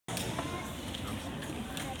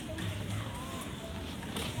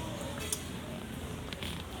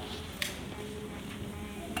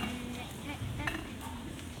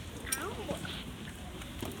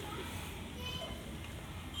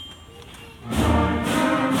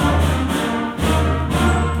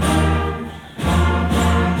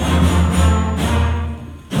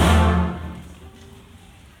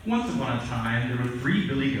upon a time, there were 3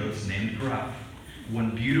 billy goats named Gruff.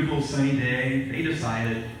 One beautiful sunny day, they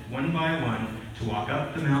decided, one by one, to walk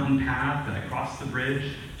up the mountain path and across the bridge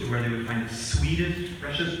to where they would find the sweetest,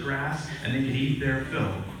 freshest grass, and they could eat their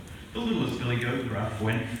fill. The littlest billy goat, Gruff,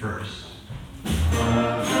 went first.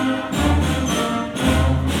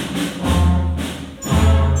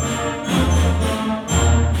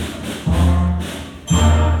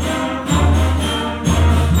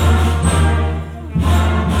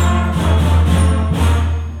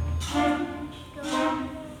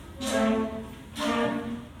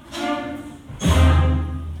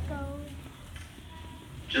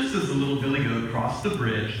 Just as the little billy goat crossed the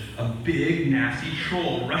bridge, a big, nasty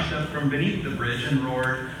troll rushed up from beneath the bridge and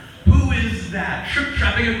roared, "Who is that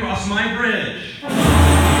trip-trapping across my bridge?"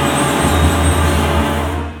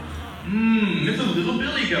 It's a little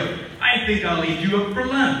billy goat. I think I'll eat you up for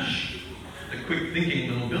lunch." The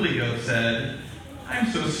quick-thinking little billy goat said, "I'm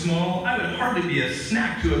so small, I would hardly be a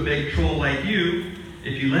snack to a big troll like you.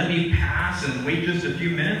 If you let me pass and wait just a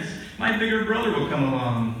few minutes, my bigger brother will come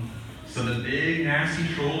along." So the big, nasty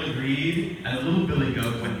troll agreed, and the little billy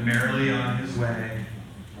goat went merrily on his way.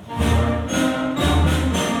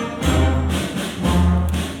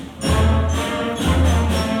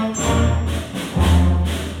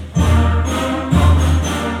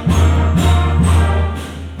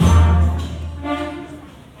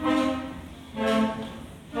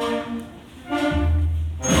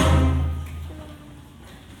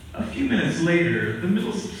 A few minutes later, the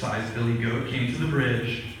middle-sized billy goat came to the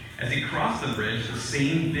bridge. As he crossed the bridge, the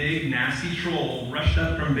same big, nasty troll rushed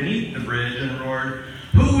up from beneath the bridge and roared,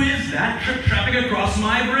 "Who is that trip-trapping across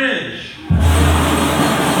my bridge?"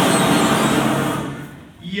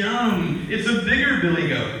 "Yum, it's a bigger billy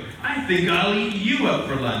goat. I think I'll eat you up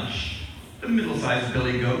for lunch." The middle-sized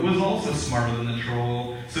billy goat was also smarter than the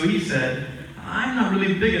troll, so he said, "I'm not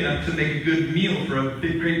really big enough to make a good meal for a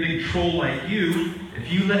great big troll like you.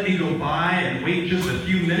 If you let me go by and wait just a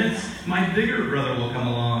few minutes, my bigger brother will come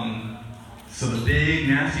along." So the big,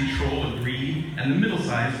 nasty troll agreed, and the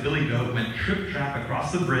middle-sized billy goat went trip-trap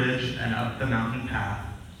across the bridge and up the mountain path.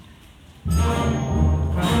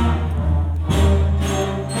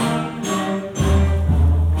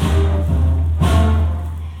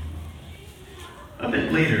 A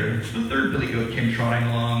bit later, the third billy goat came trotting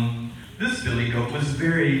along. This billy goat was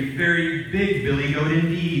very, very big billy goat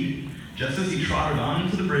indeed. Just as he trotted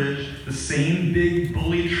onto the bridge, the same big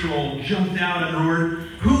bully troll jumped out and roared,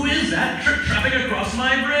 "Who is that trip-trapping across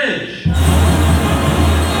my bridge?"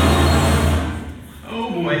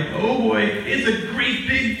 Oh boy, it's a great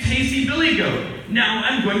big tasty billy goat. Now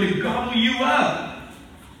I'm going to gobble you up."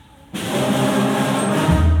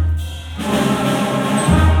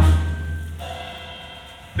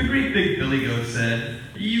 The great big billy goat said,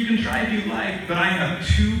 "You can try if you like, but I have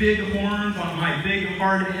 2 big horns on my big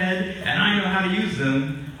hard head, and I know how to use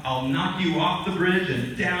them. I'll knock you off the bridge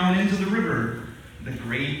and down into the river." The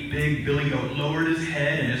great big billy goat lowered his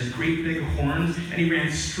head and his great big horns, and he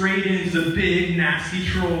ran straight into the big nasty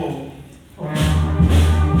troll.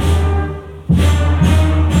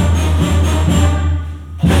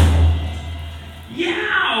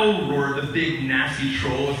 "Yow!" roared the big nasty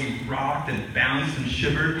troll as he rocked and bounced and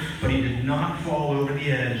shivered, but he did not fall over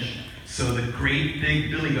the edge. So the great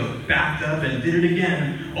big billy goat backed up and did it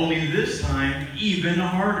again, only this time even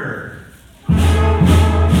harder.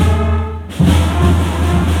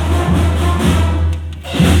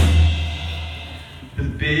 The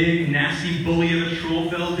big nasty bully of a troll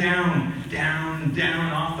fell down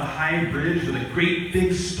off the high bridge with a great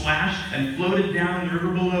big splash and floated down the river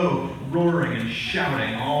below, roaring and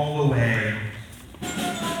shouting all the way.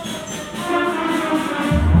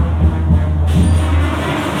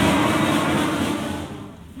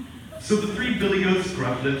 So the 3 billy goats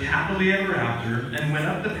Gruff lived happily ever after and went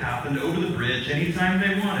up the path and over the bridge anytime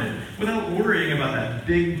they wanted, without worrying about that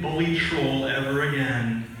big bully troll ever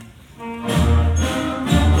again.